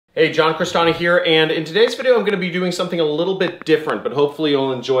Hey, John Crestani here, and in today's video I'm going to be doing something a little bit different, but hopefully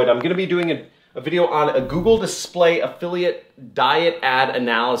you'll enjoy it. I'm going to be doing a video on a Google Display affiliate diet ad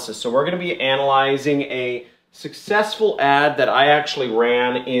analysis. So we're going to be analyzing a successful ad that I actually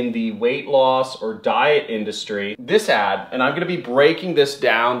ran in the weight loss or diet industry. This ad, and I'm going to be breaking this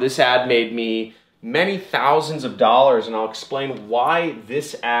down. This ad made me many thousands of dollars, and I'll explain why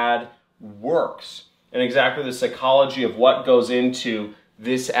this ad works and exactly the psychology of what goes into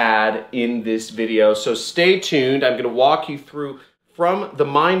this ad in this video. So stay tuned. I'm going to walk you through from the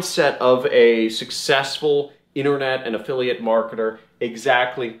mindset of a successful internet and affiliate marketer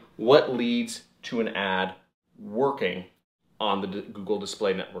exactly what leads to an ad working on the Google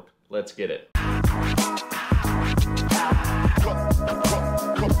Display Network. Let's get it.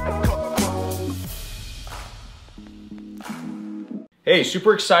 Hey,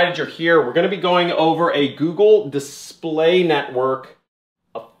 super excited you're here. We're going to be going over a Google Display Network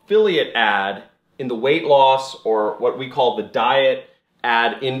affiliate ad in the weight loss, or what we call the diet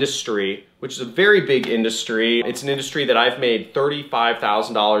ad industry, which is a very big industry. It's an industry that I've made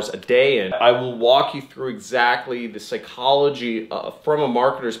 $35,000 a day in. I will walk you through exactly the psychology from a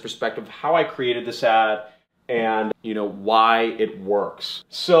marketer's perspective, how I created this ad and why it works.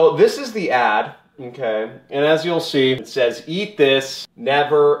 So this is the ad, okay? And as you'll see, it says, "Eat this,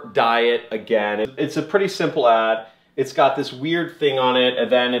 never diet again." It's a pretty simple ad. It's got this weird thing on it, and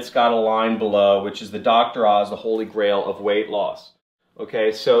then it's got a line below, which is the Dr. Oz, the holy grail of weight loss.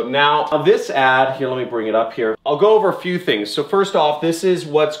 Okay, so now this ad, here, let me bring it up here. I'll go over a few things. So first off, this is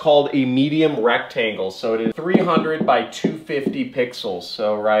what's called a medium rectangle. So it is 300 by 250 pixels.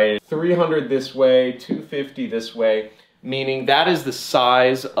 So, right, 300 this way, 250 this way, meaning that is the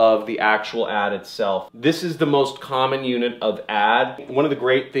size of the actual ad itself. This is the most common unit of ad. One of the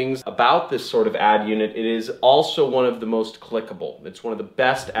great things about this sort of ad unit, it is also one of the most clickable. It's one of the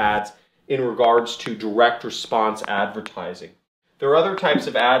best ads in regards to direct response advertising. There are other types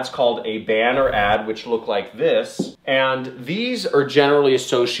of ads called a banner ad, which look like this, and these are generally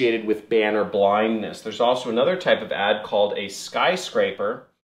associated with banner blindness. There's also another type of ad called a skyscraper,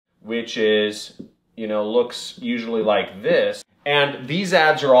 which is looks usually like this. And these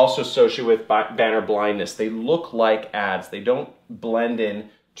ads are also associated with banner blindness. They look like ads. They don't blend in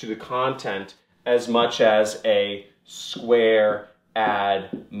to the content as much as a square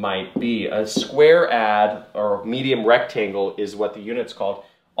ad might be. A square ad, or medium rectangle is what the unit's called,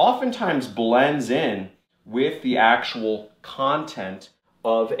 oftentimes blends in with the actual content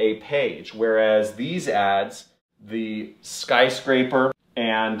of a page. Whereas these ads, the skyscraper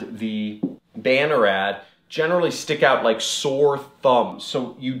and the banner ad, generally stick out like sore thumbs,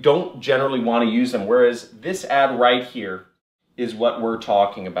 so you don't generally want to use them, whereas this ad right here is what we're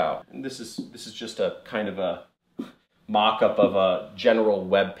talking about. And this is just a kind of a mock-up of a general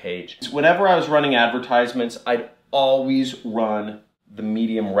web page. Whenever I was running advertisements, I'd always run the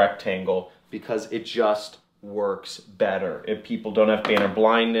medium rectangle because it just works better. If people don't have banner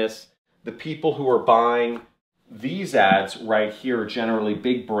blindness, the people who are buying these ads right here are generally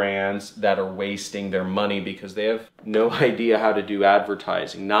big brands that are wasting their money because they have no idea how to do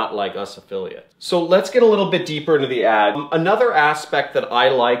advertising, not like us affiliates. So let's get a little bit deeper into the ad. Another aspect that I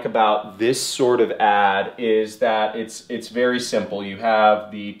like about this sort of ad is that it's very simple. You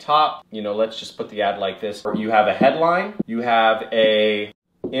have the top, let's just put the ad like this. You have a headline, you have a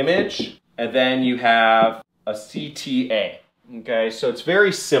image, and then you have a CTA. Okay, so it's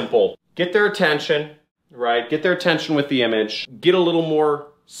very simple. Get their attention. Right, get their attention with the image, get a little more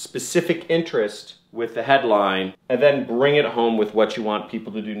specific interest with the headline, and then bring it home with what you want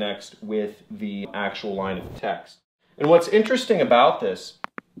people to do next with the actual line of text. And what's interesting about this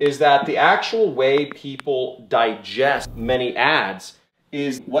is that the actual way people digest many ads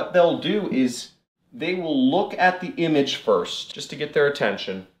is what they'll do is they will look at the image first, just to get their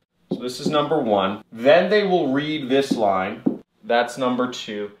attention. So this is number one. Then they will read this line, that's number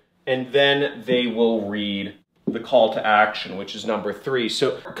two. And then they will read the call to action, which is number three.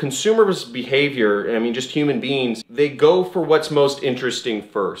 So consumers' behavior, just human beings, they go for what's most interesting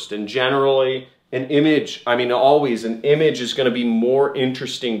first. And generally, always an image is going to be more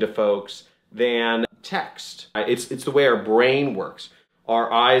interesting to folks than text. It's the way our brain works.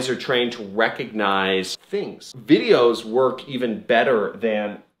 Our eyes are trained to recognize things. Videos work even better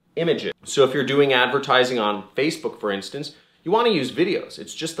than images. So if you're doing advertising on Facebook, for instance, you want to use videos.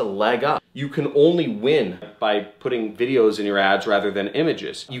 It's just a leg up. You can only win by putting videos in your ads rather than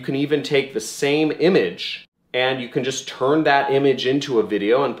images. You can even take the same image and you can just turn that image into a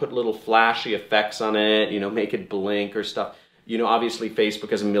video and put little flashy effects on it, make it blink or stuff. Obviously Facebook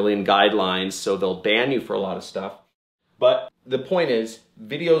has a million guidelines, so they'll ban you for a lot of stuff. But the point is,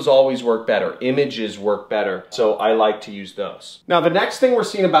 videos always work better. Images work better. So I like to use those. Now, the next thing we're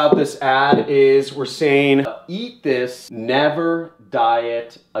seeing about this ad is we're saying, eat this, never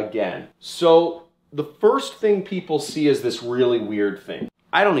diet again. So the first thing people see is this really weird thing.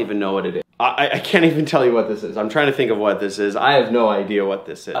 I don't even know what it is. I can't even tell you what this is. I'm trying to think of what this is. I have no idea what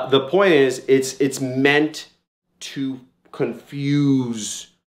this is. The point is, it's meant to confuse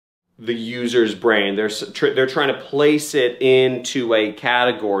the user's brain. They're trying to place it into a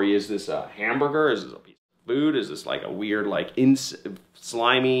category. Is this a hamburger? Is this a piece of food? Is this like a weird, like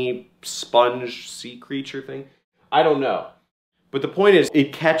slimy sponge sea creature thing? I don't know. But the point is,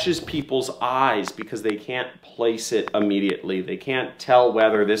 it catches people's eyes because they can't place it immediately. They can't tell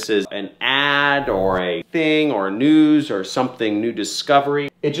whether this is an ad or a thing or news or something, new discovery.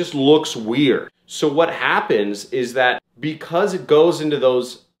 It just looks weird. So what happens is that because it goes into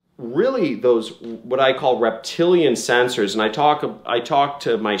those what I call reptilian sensors, and I talk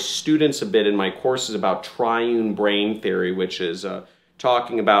to my students a bit in my courses about triune brain theory, which is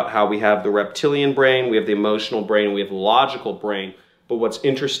talking about how we have the reptilian brain, we have the emotional brain, we have the logical brain. But what's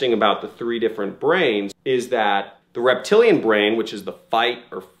interesting about the three different brains is that the reptilian brain, which is the fight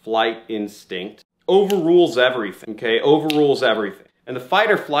or flight instinct, overrules everything, okay? Overrules everything. And the fight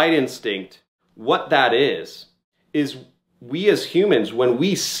or flight instinct, what that is we as humans, when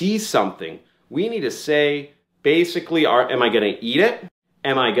we see something, we need to say, basically, am I gonna eat it?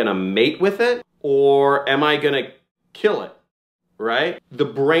 Am I gonna mate with it? Or am I gonna kill it? Right? The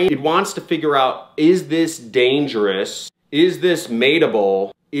brain, it wants to figure out, is this dangerous? Is this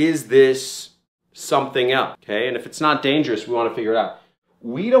mateable? Is this something else? Okay, and if it's not dangerous, we want to figure it out.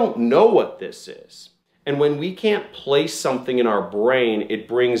 We don't know what this is. And when we can't place something in our brain, it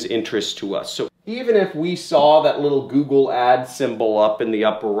brings interest to us. So even if we saw that little Google ad symbol up in the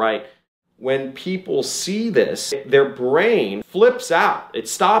upper right, when people see this, their brain flips out. It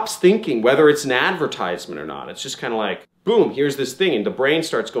stops thinking whether it's an advertisement or not. It's just kind of like, boom, here's this thing, and the brain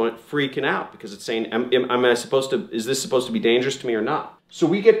starts freaking out because it's saying, is this supposed to be dangerous to me or not? So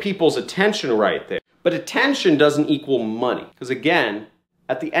we get people's attention right there. But attention doesn't equal money. Because again,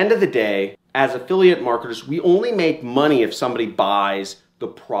 at the end of the day, as affiliate marketers, we only make money if somebody buys the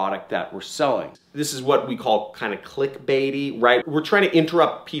product that we're selling. This is what we call kind of clickbaity, right? We're trying to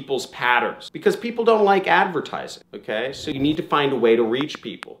interrupt people's patterns because people don't like advertising, okay? So you need to find a way to reach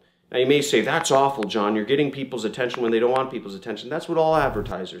people. Now you may say, that's awful, John. You're getting people's attention when they don't want people's attention. That's what all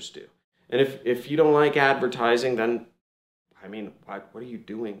advertisers do. And if you don't like advertising, then, I mean, what are you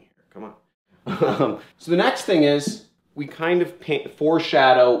doing here? Come on. So the next thing is, we kind of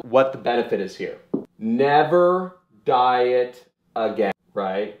foreshadow what the benefit is here. Never diet again,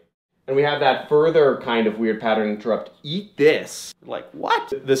 right? And we have that further kind of weird pattern interrupt. Eat this. Like, what?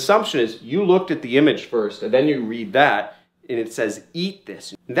 The assumption is you looked at the image first, and then you read that, and it says, eat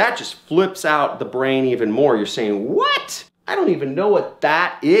this. And that just flips out the brain even more. You're saying, what? I don't even know what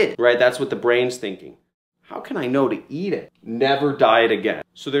that is, right? That's what the brain's thinking. How can I know to eat it? Never diet again.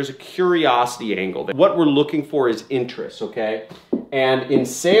 So there's a curiosity angle. What we're looking for is interest, okay? And in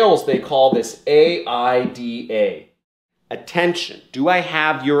sales, they call this AIDA. Attention. Do I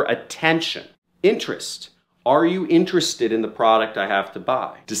have your attention? Interest. Are you interested in the product I have to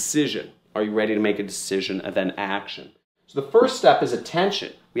buy? Decision. Are you ready to make a decision and then action? So the first step is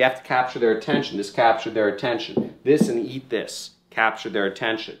attention. We have to capture their attention. This captured their attention. This and eat this captured their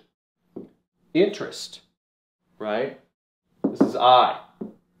attention. Interest. Right? This is I.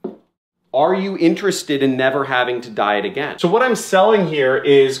 Are you interested in never having to diet again? So what I'm selling here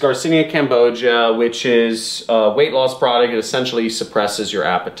is Garcinia cambogia, which is a weight loss product. It essentially suppresses your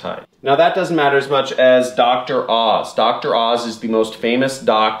appetite. Now that doesn't matter as much as Dr. Oz. Dr. Oz is the most famous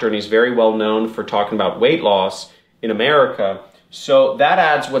doctor, and he's very well known for talking about weight loss in America. So that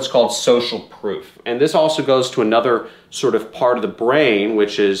adds what's called social proof. And this also goes to another sort of part of the brain,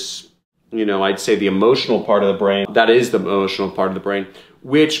 which is, you know, I'd say the emotional part of the brain. That is the emotional part of the brain,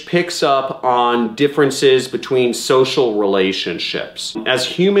 which picks up on differences between social relationships. As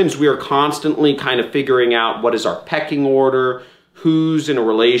humans, we are constantly kind of figuring out what is our pecking order, who's in a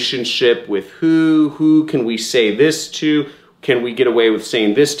relationship with who can we say this to, can we get away with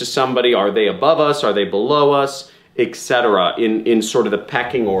saying this to somebody, are they above us, are they below us, etc. in sort of the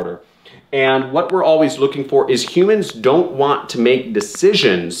pecking order. And what we're always looking for is humans don't want to make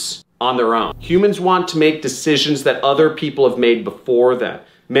decisions on their own. Humans want to make decisions that other people have made before them.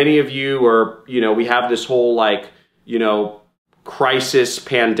 Many of you are, you know, we have this whole like, you know, crisis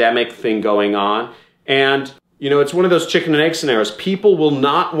pandemic thing going on. And You know, it's one of those chicken and egg scenarios. People will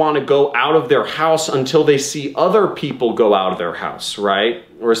not want to go out of their house until they see other people go out of their house, right?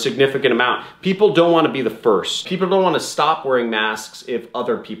 Or a significant amount. People don't want to be the first. People don't want to stop wearing masks if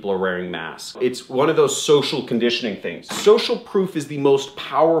other people are wearing masks. It's one of those social conditioning things. Social proof is the most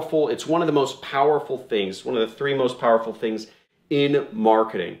powerful, it's one of the most powerful things, one of the 3 most powerful things in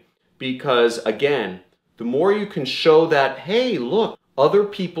marketing. Because again, the more you can show that, hey, look, other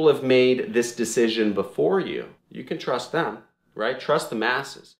people have made this decision before you. You can trust them, right? Trust the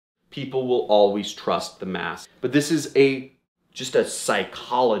masses. People will always trust the mass. But this is just a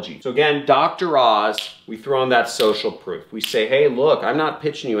psychology. So again, Dr. Oz, we throw in that social proof. We say, hey, look, I'm not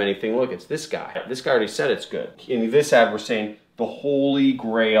pitching you anything. Look, it's this guy. This guy already said it's good. In this ad, we're saying the holy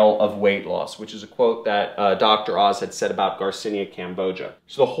grail of weight loss, which is a quote that Dr. Oz had said about Garcinia Cambogia.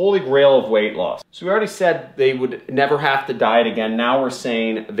 So the holy grail of weight loss. So we already said they would never have to diet again. Now we're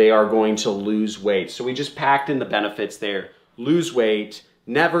saying they are going to lose weight. So we just packed in the benefits there. Lose weight,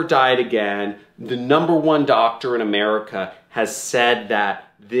 never diet again. The #1 doctor in America has said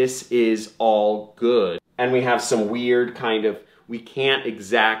that this is all good. And we have some weird we can't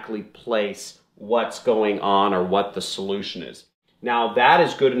exactly place what's going on or what the solution is. Now that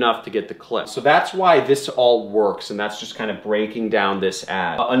is good enough to get the click. So that's why this all works, and that's just kind of breaking down this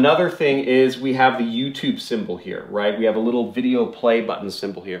ad. Another thing is we have the YouTube symbol here, right? We have a little video play button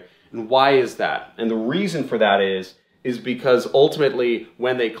symbol here. And why is that? And the reason for that is because ultimately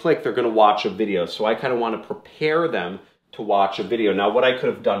when they click, they're gonna watch a video. So I kind of want to prepare them to watch a video. Now what I could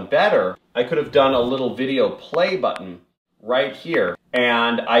have done better, I could have done a little video play button right here,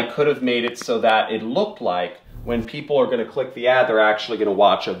 and I could have made it so that it looked like when people are going to click the ad, they're actually going to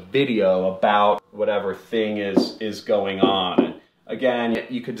watch a video about whatever thing is going on. And again,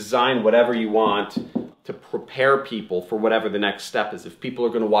 you could design whatever you want to prepare people for whatever the next step is. If people are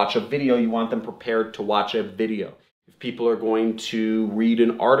going to watch a video, you want them prepared to watch a video. If people are going to read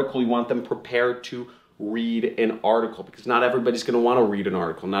an article, you want them prepared to read an article, because not everybody's going to want to read an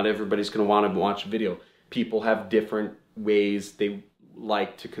article. Not everybody's going to want to watch a video. People have different ways they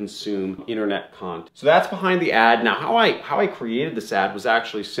like to consume internet content. So that's behind the ad. Now how I created this ad was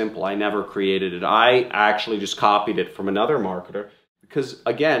actually simple. I never created it. I actually just copied it from another marketer, because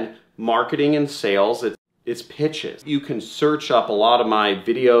again, marketing and sales, it's pitches. You can search up a lot of my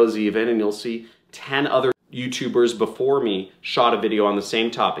videos even, and you'll see 10 other YouTubers before me shot a video on the same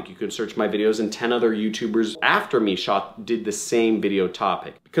topic. You can search my videos, and 10 other YouTubers after me did the same video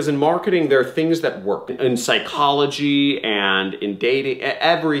topic. Because in marketing, there are things that work. In psychology and in dating,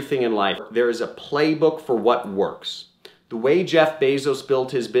 everything in life, there is a playbook for what works. The way Jeff Bezos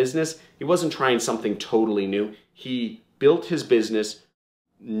built his business, he wasn't trying something totally new. He built his business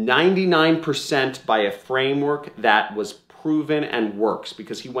 99% by a framework that was proven and works,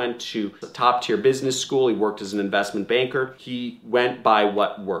 because he went to a top-tier business school. He worked as an investment banker. He went by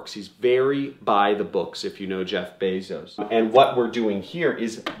what works. He's very by the books, if you know Jeff Bezos. And what we're doing here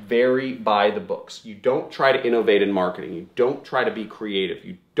is very by the books. You don't try to innovate in marketing. You don't try to be creative.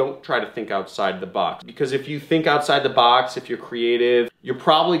 You don't try to think outside the box. Because if you think outside the box, if you're creative, you're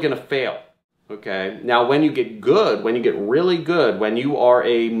probably gonna fail. Okay? Now, when you get good, when you get really good, when you are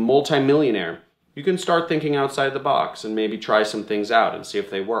a multimillionaire, you can start thinking outside the box and maybe try some things out and see if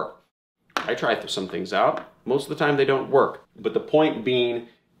they work. I try some things out. Most of the time they don't work. But the point being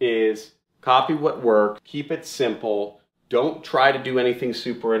is copy what works, keep it simple, don't try to do anything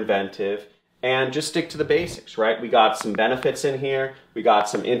super inventive, and just stick to the basics, right? We got some benefits in here, we got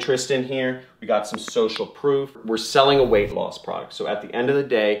some interest in here, we got some social proof. We're selling a weight loss product. So at the end of the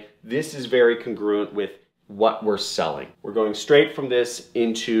day, this is very congruent with what we're selling. We're going straight from this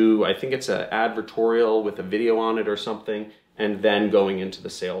into, I think it's an advertorial with a video on it or something, and then going into the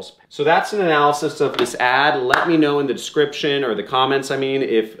sales. So that's an analysis of this ad. Let me know in the description, or the comments, I mean,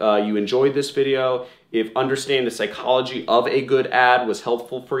 if you enjoyed this video, if understanding the psychology of a good ad was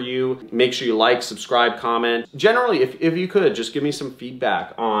helpful for you. Make sure you like, subscribe, comment. Generally, if you could, just give me some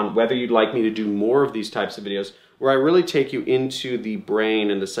feedback on whether you'd like me to do more of these types of videos, where I really take you into the brain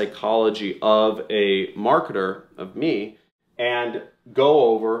and the psychology of a marketer, of me, and go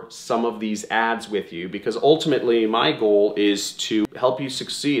over some of these ads with you, because ultimately my goal is to help you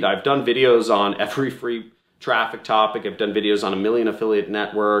succeed. I've done videos on every free traffic topic. I've done videos on 1 million affiliate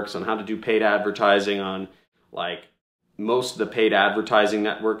networks, on how to do paid advertising on like most of the paid advertising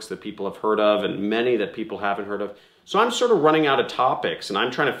networks that people have heard of, and many that people haven't heard of. So I'm sort of running out of topics, and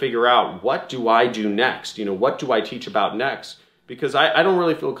I'm trying to figure out, what do I do next? You know, what do I teach about next? Because I don't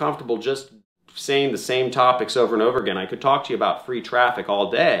really feel comfortable just saying the same topics over and over again. I could talk to you about free traffic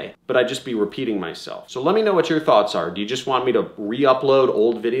all day, but I'd just be repeating myself. So let me know what your thoughts are. Do you just want me to re-upload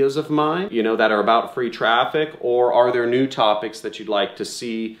old videos of mine, that are about free traffic, or are there new topics that you'd like to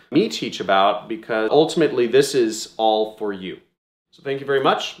see me teach about? Because ultimately this is all for you. So thank you very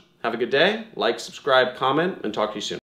much. Have a good day. Like, subscribe, comment, and talk to you soon.